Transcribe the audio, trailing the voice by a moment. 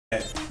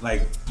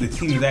like the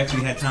team has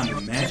actually had time to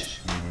mesh,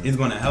 is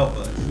going to help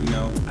us. You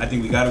know, I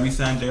think we got to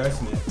re-sign J.R.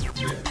 Smith.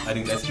 Yeah. I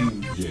think that's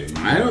huge. Yeah,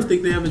 I don't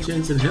think they have a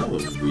chance in hell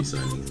of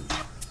re-signing him.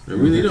 I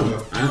really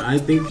don't. I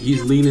think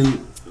he's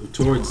leaning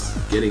towards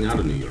getting out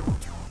of New York.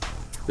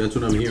 That's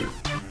what I'm hearing.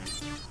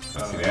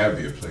 See, that'd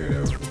be a player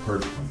that would be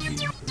perfect on team.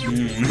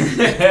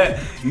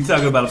 You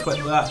talking about a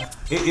play?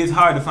 It's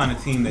hard to find a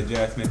team that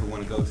J.R. Smith would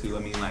want to go to. I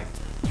mean,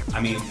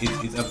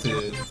 it's up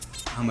to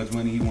how much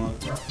money he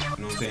wants. You know what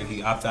I'm saying?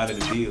 He opted out of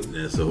the deal.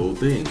 That's the whole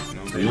thing. You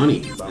know what I'm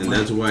Money. saying? And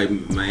that's why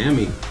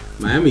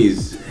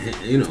Miami's,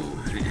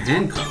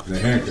 handcuffed. The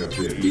handcuff,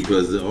 yeah.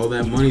 Because all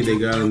that money they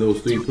got on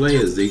those three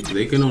players,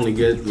 they can only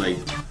get like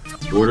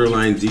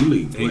borderline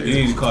D-League They players.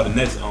 need to call the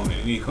Nets owner.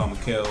 They need to call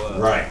Mikhail.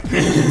 Right.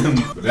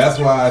 But that's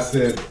why I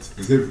said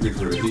specifically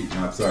for the Heat,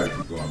 and I'm sorry to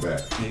keep going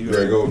back,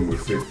 Greg Oden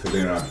was fit because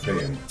they don't have to pay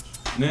him.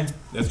 Yeah,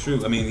 that's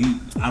true. I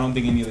mean, I don't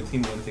think any other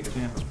team would want to take a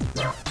chance on him.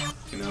 Right.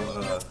 You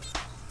know,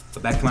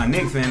 but back to my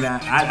Knicks, man.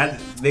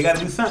 They got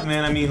to do something,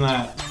 man. I mean,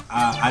 like,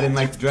 I didn't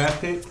like the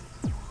draft pick.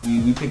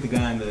 We picked the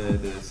guy in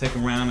the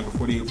second round, number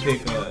 48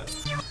 pick.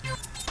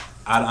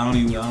 I don't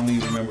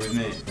even remember his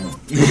name.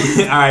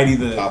 All right,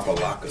 either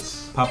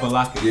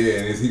Papalakis. Yeah,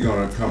 and is he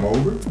gonna come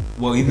over?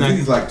 Well, he's not.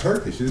 He's like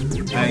Turkish, isn't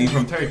he? He's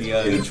from Turkey.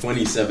 In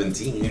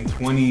 2017. In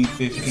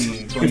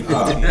 2015,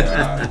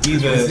 2014. See,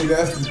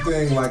 that's the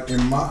thing. Like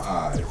in my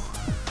eyes,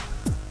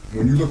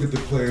 when you look at the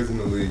players in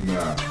the league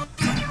now,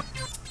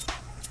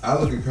 I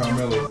look at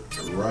Carmelo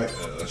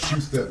a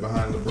shoe step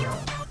behind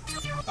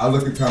LeBron. I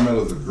look at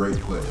Carmelo as a great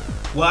player.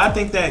 Well, I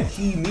think that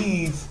he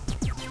needs.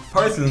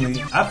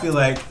 Personally, I feel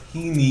like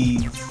he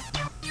needs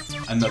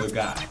another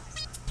guy.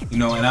 You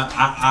know, and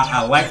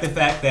I like the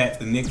fact that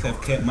the Knicks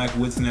have kept Mike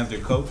Woodson as their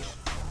coach.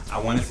 I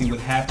want to see what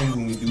happens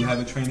when we do have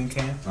a training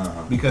camp.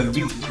 Because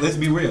let's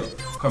be real,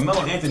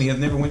 Carmelo Anthony has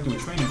never went through a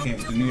training camp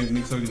with the New York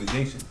Knicks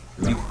organization.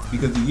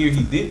 Because the year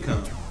he did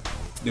come,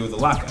 there was a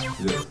lockout.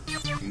 Yeah.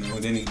 You know,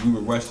 and then we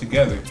were rushed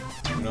together.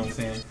 You know what I'm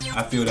saying?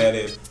 I feel that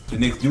if the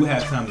Knicks do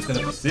have time to set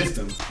up a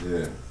system,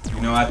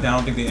 you know, I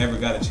don't think they ever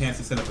got a chance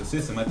to set up a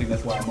system. I think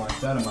that's why Mark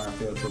Stoudemire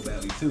failed so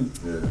badly too.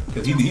 Yeah.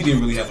 Because he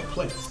didn't really have a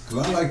place.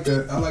 Cause I like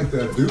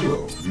that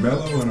duo,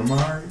 Melo and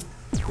Amari.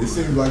 It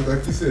seems like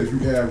you said, if you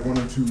have one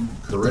or two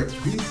correct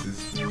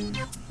pieces,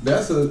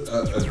 that's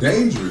a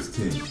dangerous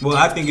team. Well,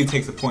 I think it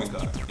takes a point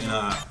guard, and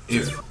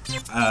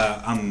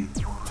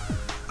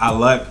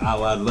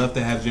I'd love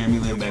to have Jeremy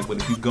Lin back, but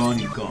if he's gone,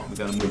 he's gone. We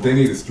gotta move. But they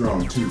need a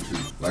strong two,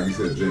 like you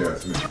said, J.R.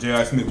 Smith.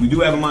 J.R. Smith. We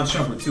do have Amon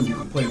Shumpert too, who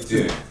can play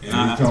too. Yeah,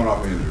 and he's coming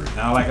off injury. And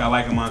I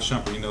like Amon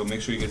Shumpert. You know,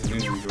 make sure he gets his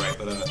injuries right.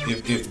 But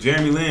if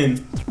Jeremy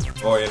Lin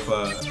or if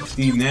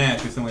Steve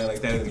Nash or somebody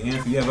like that is the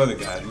answer, you have other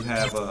guys. You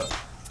have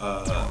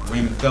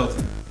Raymond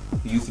Felton.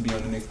 He used to be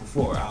on the Knicks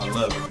before. I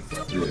love Raymond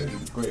Felton. Yeah.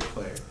 He's a great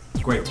player,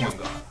 great point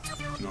guard.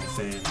 You know what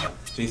I'm saying?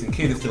 Jason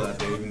Kidd is still out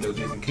there, even though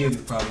Jason Kidd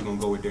is probably gonna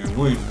go with Darren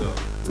Williams though.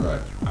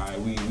 Right. All right,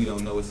 we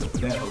don't know what's up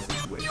with that whole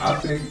situation.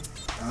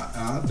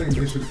 I think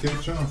they should have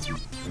kept Chauncey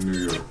in New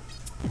York.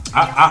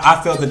 I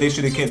felt that they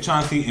should have kept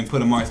Chauncey and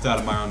put Amari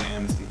Stoudemire on the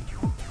amnesty.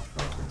 Okay.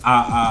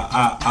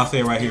 I'll say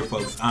it right here,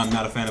 folks. I'm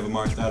not a fan of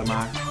Amari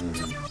Stoudemire.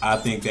 I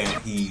think that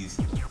he's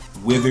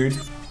withered,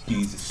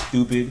 he's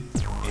stupid,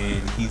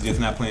 and he's just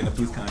not playing up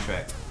to his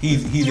contract.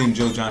 He's in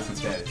Joe Johnson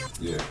status.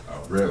 Yeah.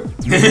 Oh, really?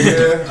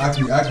 Yeah, I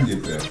can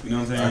get that. You know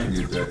what I'm saying? I can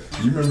get that.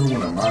 You remember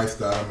when Amari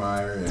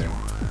Stoudemire and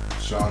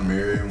Sean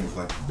Marion was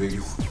like the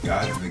biggest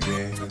guys in the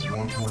game at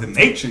one point? The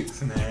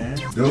Matrix, man.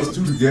 Those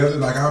two together,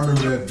 like I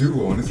remember that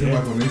duo, and it seemed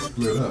like when they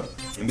split up.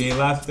 NBA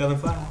Live still in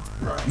 5.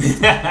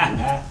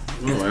 Right.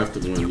 Well, after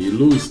when you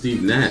lose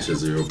Steve Nash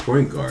as your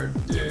point guard,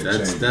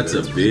 that's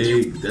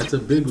a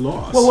big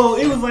loss. Well,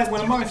 it was like when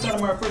Amari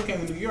Stoudemire first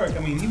came to New York. I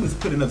mean, he was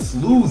putting up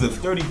slews of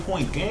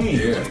 30-point games.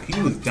 Yeah. Like, he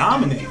was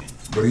dominating.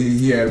 But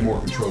he had more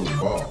control of the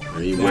ball.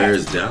 And he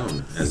wears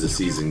down as the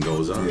season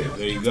goes on. Yeah.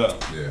 There you go.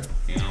 Yeah.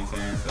 You know what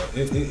I'm saying? So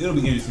it'll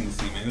be interesting to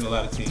see, man. There's a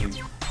lot of teams.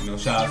 You know,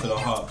 shout out to the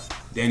Hawks.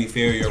 Danny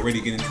Ferry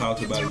already getting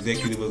talked about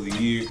executive of the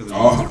year.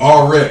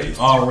 Already.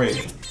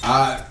 Already.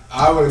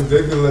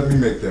 They could let me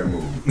make that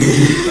move.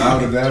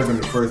 That'd have been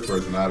the first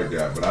person I'd have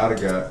got. But I'd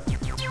have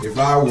got, if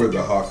I were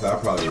the Hawks, I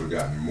probably would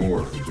have gotten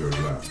more for Joe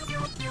Johnson.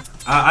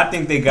 I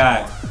think they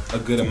got a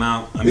good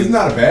amount. I mean, it's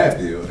not a bad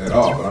deal at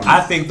all. But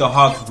I think the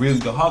Hawks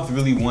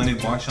really wanted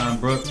Marshawn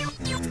Brooks,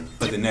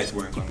 but the Nets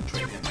weren't going to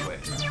trade him away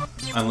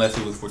unless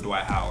it was for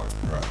Dwight Howard.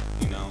 Right.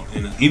 You know,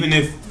 and even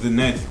if the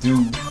Nets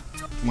do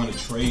want to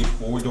trade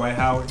for Dwight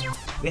Howard,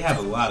 they have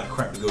a lot of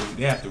crap to go through.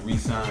 They have to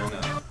re-sign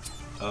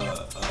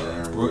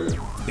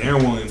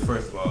Darren Williams,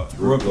 first of all.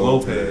 Brooke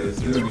Lopez,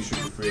 he's gonna be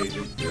strictly free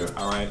agent. Yeah.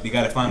 All right, they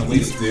got to find a way.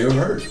 He's still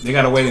hurt. They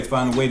got to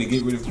find a way to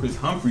get rid of Chris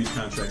Humphrey's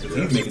contract because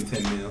he's making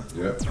 $10 million.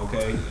 Yeah.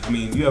 Okay, I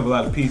mean you have a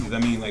lot of pieces. I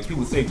mean, like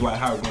people say Dwight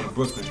Howard going to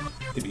Brooklyn.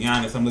 To be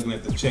honest, I'm looking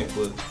at the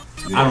checkbook.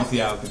 I don't see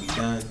how it can be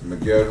done.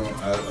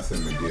 I said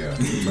Miguel.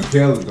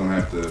 Miguel is gonna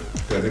have to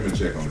cut him a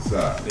check on the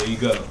side. There you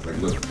go. Like,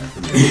 look, man,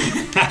 come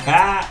here.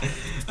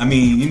 I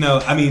mean,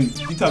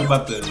 you talk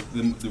about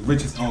the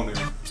richest owner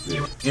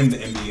in the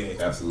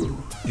NBA. Absolutely.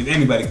 If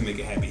anybody can make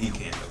it happen, he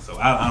can though. So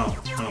I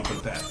don't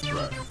for the Pacers.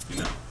 Right. You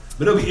know,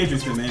 but it'll be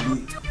interesting,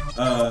 man.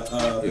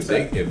 If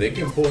they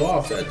can pull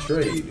off that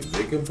trade,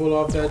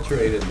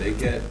 and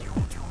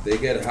they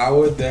get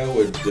Howard there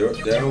with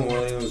Darren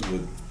Williams,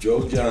 with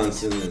Joe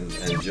Johnson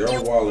and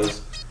Gerald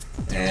Wallace,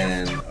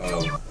 and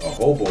a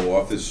hobo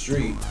off the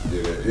street.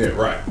 Yeah,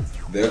 right.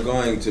 They're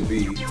going to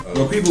be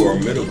a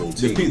formidable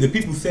team. The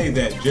people say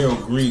that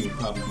Gerald Green would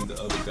probably be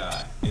the other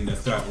guy in the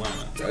starting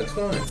lineup. That's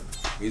fine.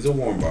 He's a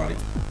warm body.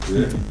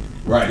 Yeah.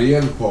 Right. He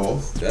has a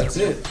pulse. That's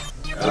it.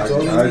 I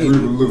agree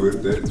with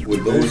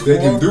Lewis. They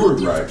can do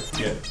it right.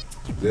 Yeah.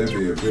 They'll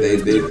be a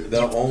very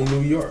they'll own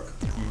New York.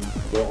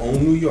 They'll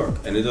own New York,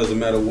 and it doesn't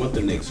matter what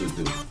the Knicks will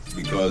do,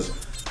 because,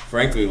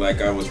 frankly,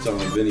 like I was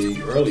telling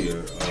Vinny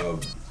earlier,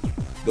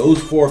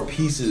 those four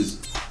pieces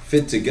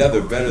fit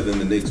together better than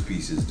the Knicks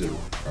pieces do.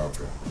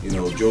 Okay. You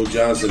know, Joe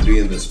Johnson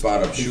being the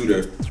spot-up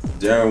shooter,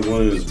 Darren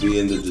Williams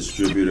being the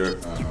distributor,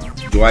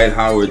 Dwight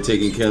Howard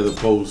taking care of the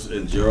post,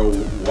 and Gerald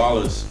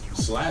Wallace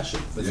slashing.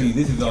 But see,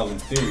 this is all in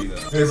theory,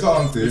 though. It's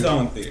all in theory. It's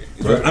all in theory.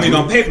 Right. I mean,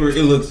 on paper,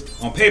 it looks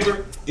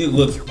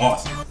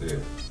awesome. Yeah.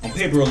 On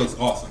paper, it looks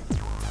awesome.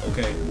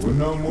 Okay. We'll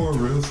know more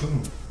real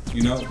soon.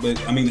 You know,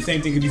 but I mean, the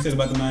same thing could be said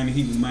about the Miami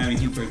Heat when Miami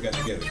Heat first got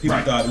together. People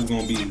thought it was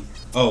going to be,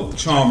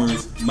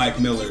 Chalmers, Mike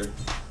Miller,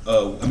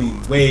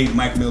 Wade,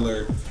 Mike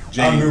Miller,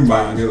 James. I knew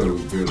Mike Miller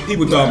was built.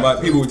 People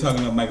were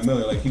talking about Mike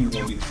Miller like he was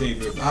going to be the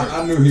savior of the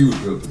I knew he was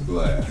built to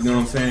blast. You know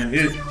what I'm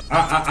saying?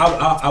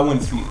 I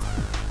want to see it.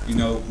 You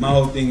know, my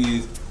whole thing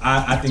is,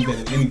 I think that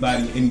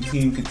if any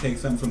team could take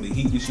something from the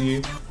Heat this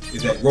year,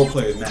 is that role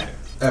players matter.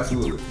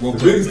 Absolutely. The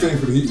biggest thing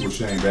for the Heat was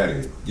Shane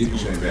Battier. Getting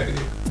Shane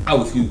Battier. That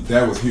was huge.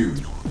 That was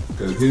huge.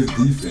 Because his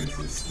defense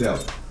is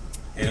stellar.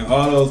 And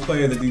all those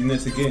players that these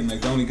Nets are getting, like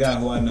the only guy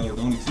who I know,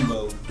 the only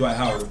two, Dwight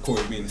Howard, of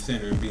course, being the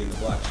center and being the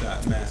block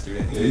shot master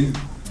that he is. He's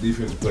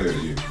defensive player of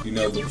the year. You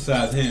know, but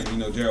besides him,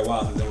 Gerald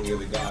Wallace is the only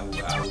other guy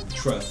who I would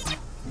trust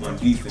on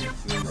defense.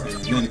 You know what I'm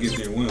saying? Nothing against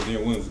Darren Williams.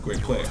 Darren Williams is a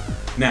great player.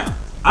 Now,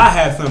 I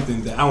have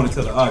something that I want to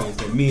tell the audience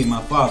that me and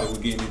my father were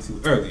getting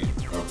into earlier.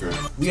 Okay.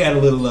 We had a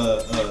little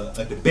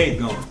a debate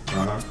going.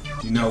 Uh-huh.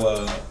 You know,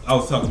 I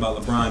was talking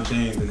about LeBron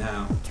James and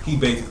how he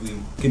basically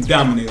can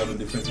dominate on the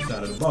defensive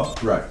side of the ball.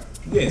 Right.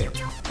 Yeah.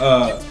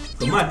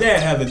 But my dad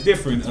has a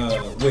different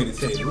way to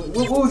say it.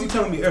 What was he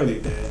telling me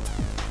earlier, Dad?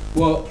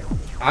 Well,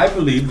 I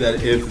believe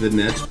that if the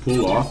Nets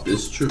pull off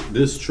this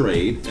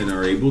trade and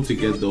are able to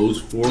get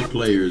those four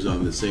players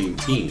on the same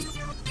team,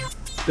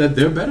 that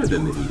they're better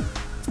than the Heat.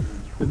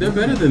 They're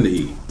better than the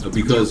Heat.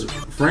 Because,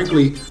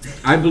 frankly,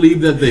 I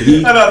believe that the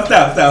Heat... Hold up.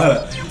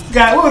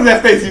 God, what was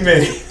that face you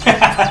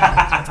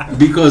made?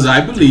 Because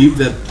I believe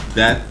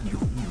that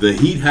the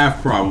Heat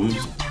have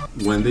problems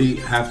when they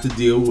have to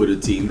deal with a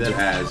team that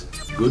has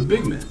good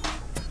big men.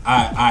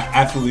 I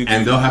absolutely agree.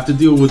 And they'll have to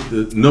deal with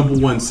the number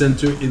one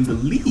center in the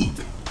league.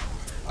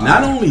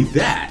 Not only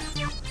that,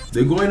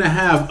 they're going to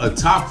have a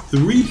top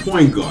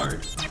 3-point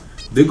guard.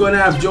 They're going to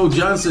have Joe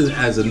Johnson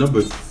as a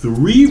number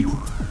 3,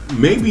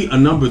 maybe a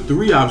number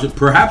 3 option,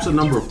 perhaps a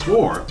number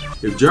 4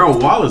 if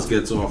Gerald Wallace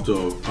gets off to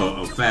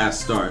a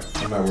fast start.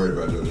 I'm not worried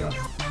about Joe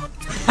Johnson.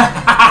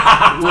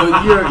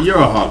 Well, you're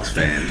a Hawks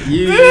fan.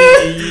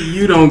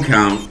 You don't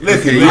count.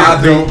 Listen, okay,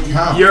 I don't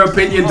count. Your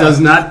opinion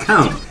does not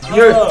count.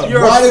 You're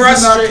Why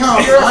does it not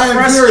count? I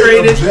am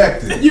very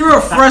objective. You're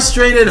a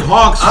frustrated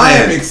Hawks fan. I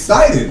am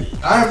excited.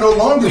 I am no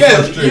longer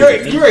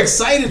frustrated. You're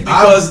excited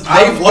because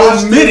I've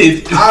they've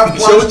omitted I've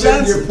Joe watched him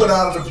Johnson. get put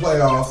out of the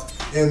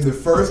playoffs in the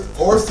first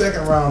or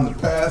second round the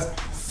past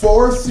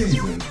 4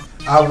 seasons.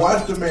 I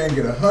watched the man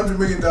get a $100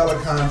 million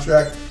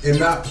contract and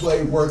not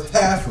play worth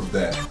half of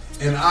that.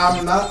 And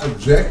I'm not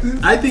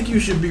objective. I think you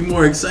should be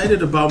more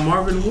excited about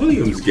Marvin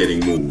Williams getting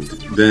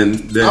moved than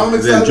I'm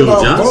excited Joe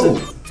about Johnson.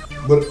 both.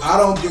 But I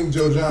don't think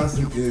Joe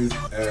Johnson is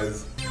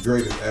as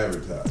great as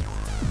advertised.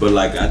 But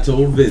like I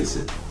told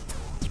Vincent,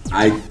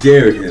 I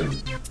dared him,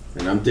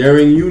 and I'm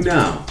daring you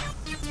now.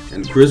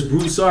 And Chris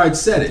Broussard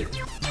said it.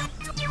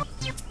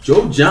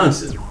 Joe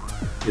Johnson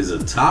is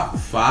a top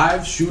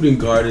 5 shooting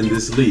guard in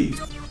this league.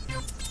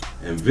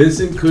 And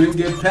Vincent couldn't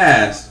get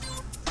past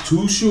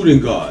 2 shooting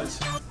guards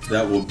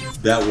that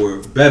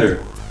were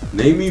better.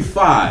 Name me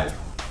 5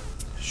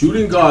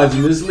 shooting guards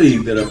in this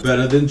league that are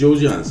better than Joe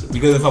Johnson.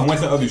 Because if I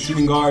went to other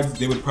shooting guards,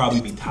 they would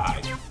probably be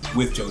tied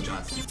with Joe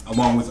Johnson,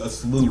 along with a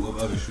slew of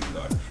other shooting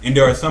guards. And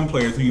there are some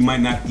players who you might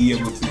not be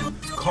able to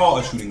call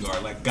a shooting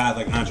guard, like guys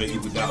like Andre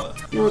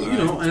Iguodala. Well, you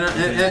know,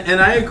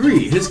 and I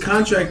agree. His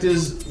contract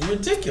is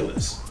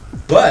ridiculous.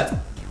 But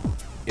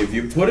if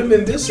you put him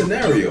in this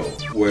scenario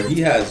where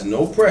he has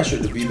no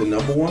pressure to be the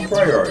number 1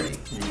 priority,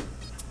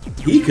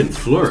 he can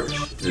flourish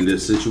in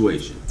this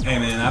situation. Hey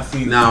man, I've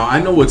seen. Now,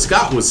 I know what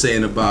Scott was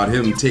saying about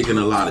him taking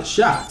a lot of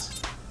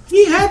shots.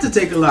 He had to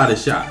take a lot of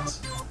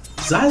shots.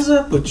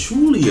 Zaza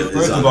Pachulia is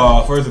First on of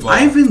all,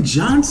 Ivan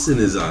Johnson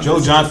is on Joe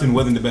this Johnson team.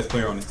 wasn't the best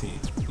player on his team.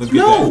 Let's get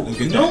No, that. Let's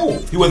get no.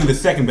 that. He wasn't the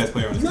second best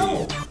player on his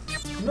team.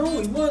 No,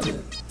 he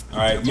wasn't. All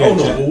right. Oh,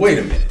 no, but wait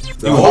a minute.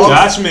 It was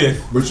Josh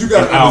Smith. But you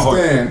got to and Al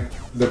understand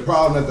the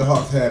problem that the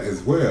Hawks had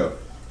as well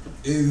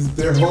is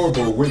they're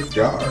horrible with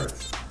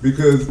guards.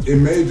 because it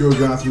made Joe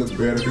Johnson look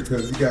better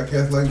because he got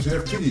cats like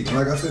Jeff Teague. And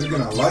like I said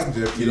again, I like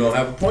Jeff Teague. You don't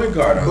have a point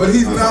guard on but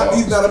he's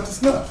not up to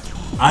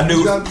snuff. I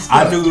knew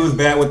it was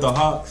bad with the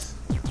Hawks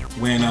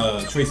when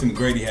Tracy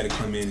McGrady had to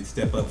come in and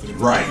step up for the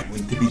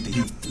to beat the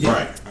Heat. Yeah.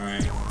 Right. All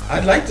right.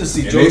 I'd like to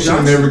see and Joe they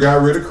Johnson. Never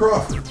got rid of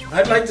Crawford.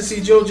 I'd like to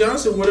see Joe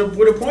Johnson with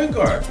a point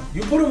guard.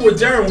 You put him with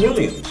Darren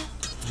Williams.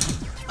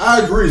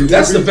 I agree.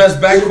 That's the best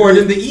backcourt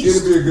in the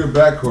East. It'd be a good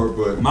backcourt,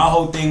 but my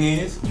whole thing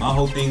is,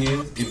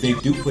 if they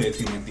do play a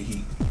team like the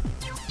Heat,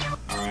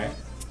 all right,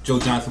 Joe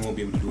Johnson won't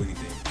be able to do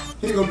anything.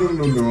 He ain't gonna do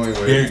no Dwayne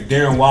Wade.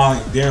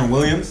 Darren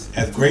Williams,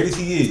 as great as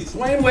he is,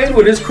 Dwayne Wade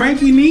with his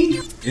cranky knee.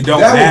 It don't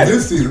matter. That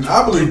was this season.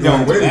 I believe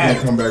Dwayne Wade is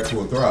gonna come back to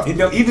a thrive.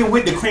 Even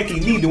with the cranky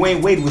knee,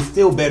 Dwayne Wade was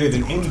still better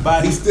than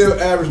anybody. He still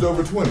averaged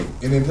over 20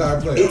 in the entire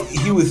playoff.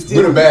 He was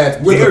still with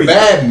a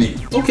bad knee.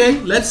 Okay,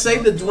 let's say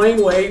that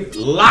Dwayne Wade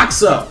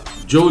locks up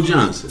Joe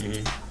Johnson.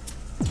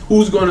 Mm-hmm.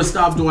 Who's going to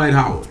stop Dwight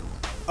Howard?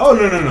 Oh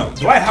no!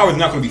 Dwight Howard's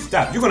not going to be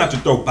stopped. You're going to have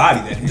to throw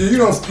bodies at him. You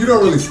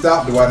don't really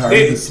stop Dwight Howard.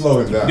 You just slow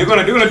him down. They're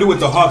going to do what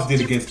the Hawks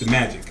did against the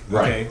Magic.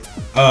 Okay.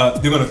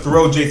 Right. They're going to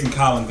throw Jason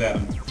Collins at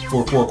him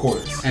for 4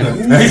 quarters. And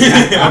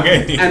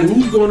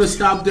who's going to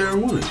stop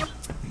Darren Williams?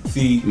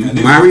 See,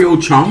 Mario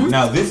Chalmers.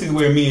 Now this is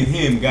where me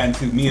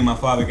and my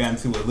father got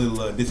into a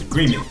little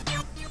disagreement.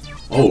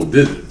 Oh,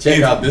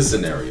 check out this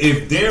scenario.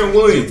 If Darren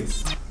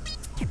Williams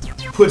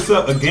puts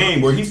up a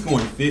game where he's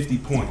scoring 50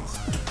 points,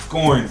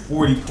 scoring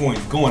 40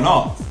 points, going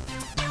off,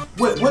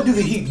 what do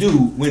the Heat do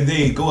when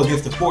they go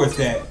against a force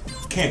that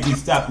can't be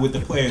stopped with the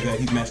players that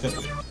he's matched up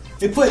with?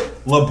 They put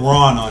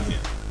LeBron on him.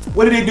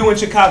 What did they do in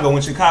Chicago?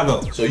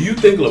 So you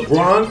think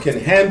LeBron can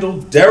handle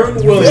Darren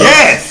Williams?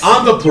 Yes!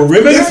 On the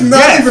perimeter? It's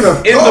not even a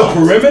thought. In the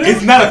perimeter?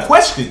 It's not a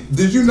question.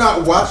 Did you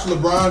not watch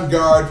LeBron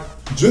guard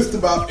just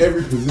about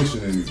every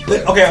position in these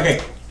playoffs?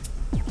 Okay.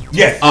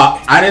 Yes.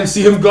 I didn't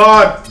see him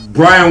guard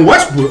Brian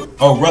Westbrook.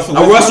 Oh,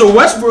 Russell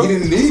Westbrook. He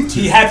didn't need to.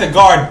 He had to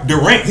guard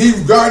Durant. He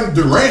was guarding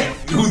Durant.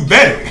 Who's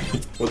better?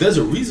 Well, there's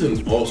a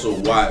reason also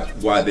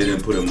why they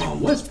didn't put him on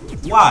Westbrook.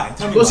 Why?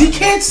 Because he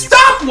can't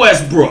stop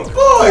Westbrook.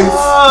 Boy,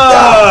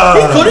 stop.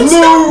 He couldn't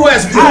stop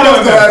Westbrook. He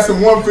must have had some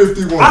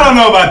 151. I don't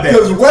know about that.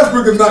 Because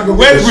Westbrook is not going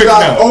to get a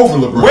shot over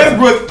LeBron.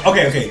 Westbrook.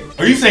 Okay.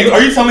 Are you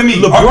telling me?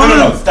 LeBron?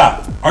 No.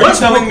 Stop. Are you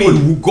telling me?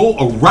 Would go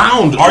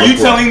around? Are you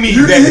telling me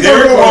You that think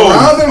Derrick Rose?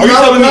 Are you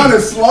telling me?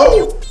 Is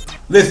slow?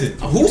 Listen.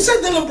 Who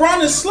said that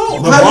LeBron is slow?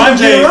 LeBron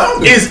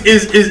James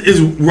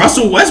is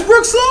Russell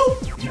Westbrook slow?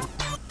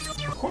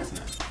 Of course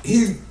not.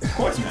 Of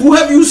course not. Who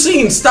have you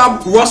seen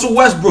stop Russell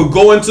Westbrook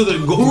going to the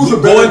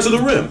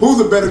rim?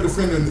 Who's a better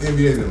defender in the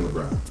NBA than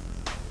LeBron?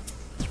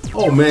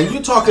 Oh man,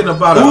 you're talking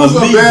about who's a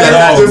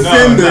better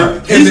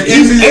defender in the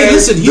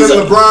NBA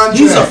than LeBron James?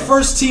 He's a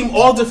first-team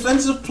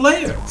All-Defensive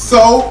player.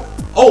 So,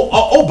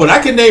 but I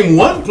can name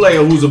one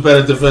player who's a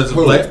better defensive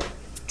player.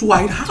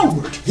 Dwight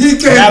Howard. He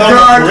can't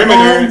guard on the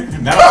perimeter.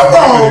 Come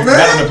on, man.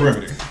 Not on the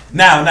perimeter.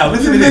 Now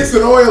listen to this.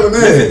 Mixing oil and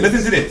eggs.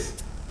 Listen to this.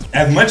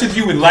 As much as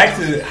you would like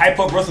to hype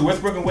up Russell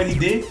Westbrook and what he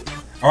did,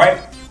 all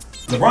right,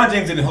 LeBron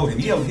James didn't hold him.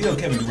 He held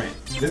Kevin Durant.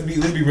 Let's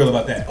be real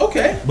about that.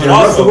 Okay. But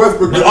also,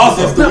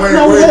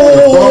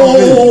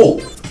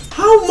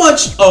 how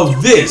much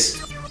of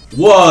this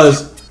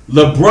was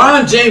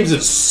LeBron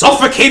James'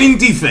 suffocating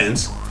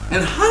defense,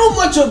 and how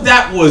much of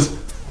that was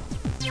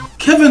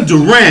Kevin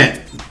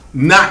Durant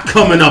not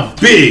coming up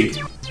big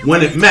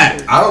when it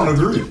mattered? I don't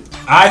agree.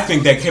 I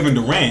think Kevin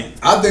Durant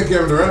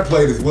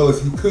played as well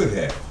as he could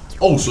have.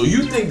 Oh, so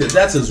you think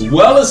that's as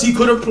well as he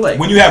could have played?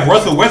 When you have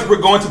Russell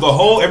Westbrook going to the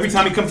hole every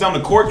time he comes down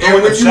the court,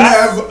 and when you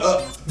have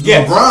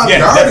LeBron guarding,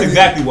 that's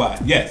exactly why.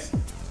 Yes.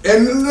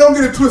 And don't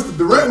get it twisted.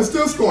 Durant was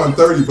still scoring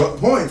 30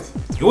 points.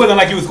 It wasn't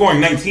like he was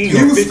scoring 19.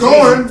 He was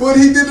scoring, but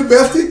he did the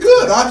best he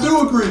could. I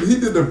do agree. He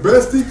did the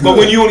best he could. But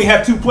when you only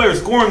have 2 players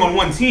scoring on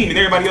one team and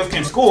everybody else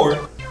can't score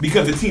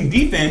because the team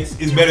defense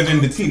is better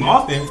than the team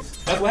offense,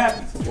 that's what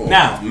happens. Well,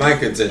 now, my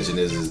contention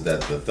is that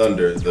the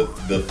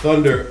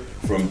Thunder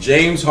from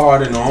James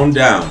Harden on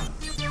down,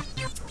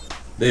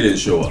 they didn't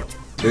show up.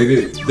 They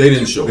did. They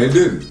didn't show up. They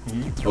didn't.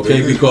 Mm-hmm.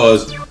 Okay,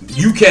 because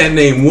you can't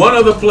name one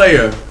other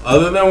player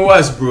other than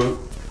Westbrook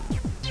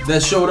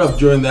that showed up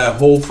during that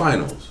whole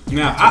finals.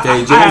 Now,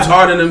 James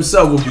Harden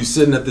himself will be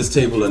sitting at this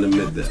table and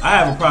admit that. I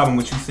have a problem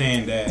with you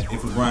saying that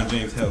if LeBron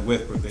James held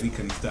Westbrook, that he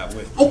couldn't stop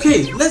Westbrook.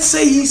 Okay, let's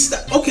say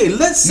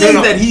let's say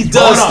that he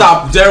does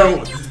stop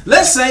Darren.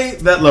 Let's say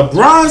that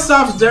LeBron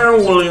stops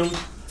Darren Williams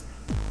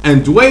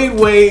and Dwayne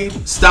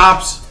Wade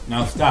stops.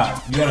 Now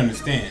stop. You gotta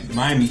understand, the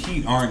Miami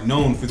Heat aren't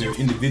known for their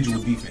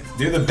individual defense.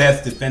 They're the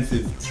best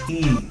defensive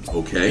team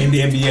in the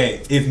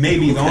NBA. If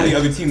maybe the only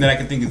other team that I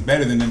can think is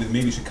better than them is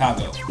maybe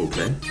Chicago.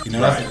 Okay. You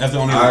know, that's the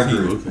only other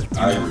team. Okay.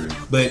 I agree.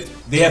 But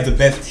they have the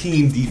best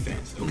team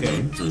defense,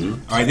 okay?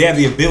 All right, they have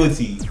the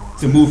ability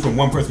to move from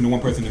one person to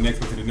one person to the next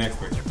person to the next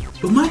person.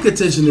 But my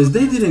contention is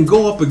they didn't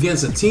go up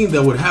against a team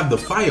that would have the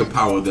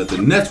firepower that the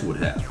Nets would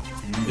have.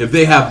 If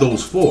they have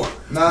those 4.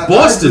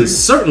 Boston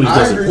certainly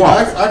doesn't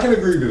qualify. I can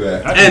agree to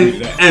that.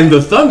 And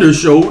the Thunder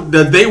showed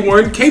that they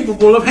weren't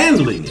capable of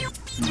handling it.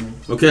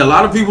 Okay, a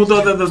lot of people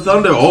thought that the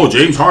Thunder. Oh,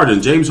 James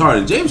Harden.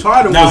 James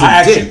Harden was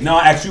a dick.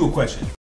 I asked you a question.